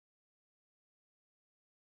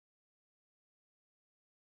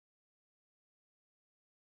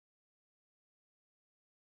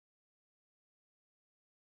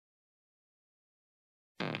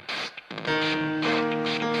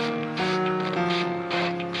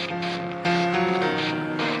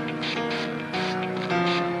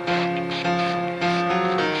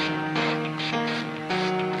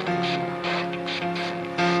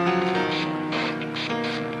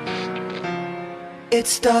It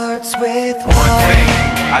starts with one thing,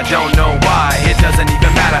 I don't know why. It doesn't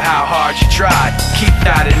even matter how hard you try. Keep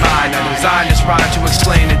that in mind. I designed this rhyme to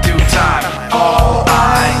explain in due time. All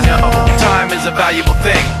I know, time is a valuable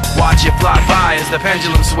thing. Watch it fly by as the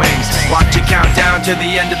pendulum swings. Watch it count down to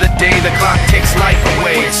the end of the day. The clock takes life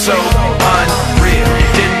away. It's so unreal.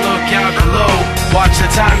 Didn't look out below. Watch the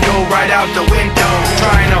time go right out the window.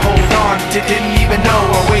 Trying to hold on, didn't even know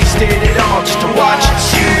I wasted it all just to watch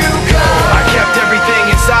you go. I kept everything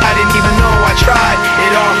inside, and even though I tried,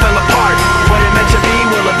 it all fell apart. What it meant to be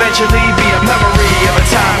will eventually be a memory of a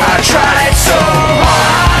time I tried so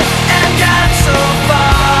hard and got so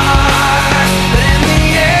far, but in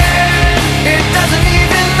the end, it doesn't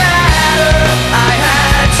even matter. I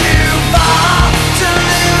had to fall to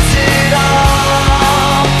lose it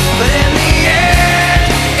all, but in the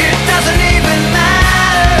end, it doesn't even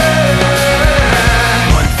matter.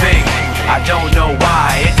 One thing, I don't know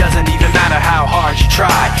why. It doesn't even matter how hard you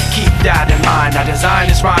try. Keep that in mind. I designed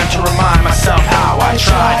this rhyme to remind myself how I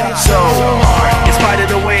tried so hard. In spite of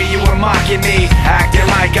the way you were mocking me, acting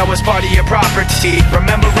like I was part of your property,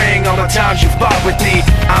 remembering all the times you fought with me,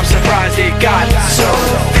 I'm surprised it got so.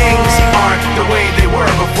 Things aren't the way they were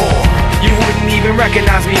before. You wouldn't even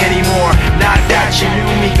recognize me anymore. Not that you knew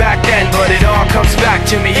me back then, but it all comes back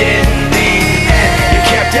to me in the end. You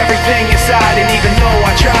kept everything inside, and even though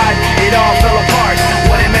I tried, it all fell apart.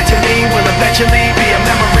 What it meant to me will eventually be a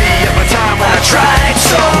memory of a time when I tried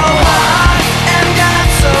so hard and got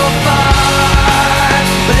so far,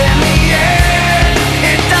 but in the end,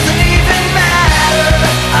 it doesn't even matter.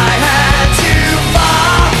 I had to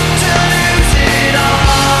fall to lose it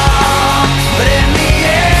all, but in the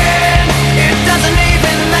end, it doesn't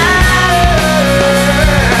even matter.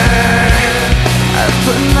 I've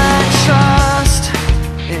put my trust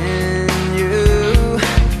in you,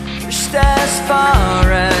 pushed as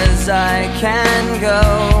far as I can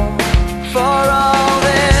go.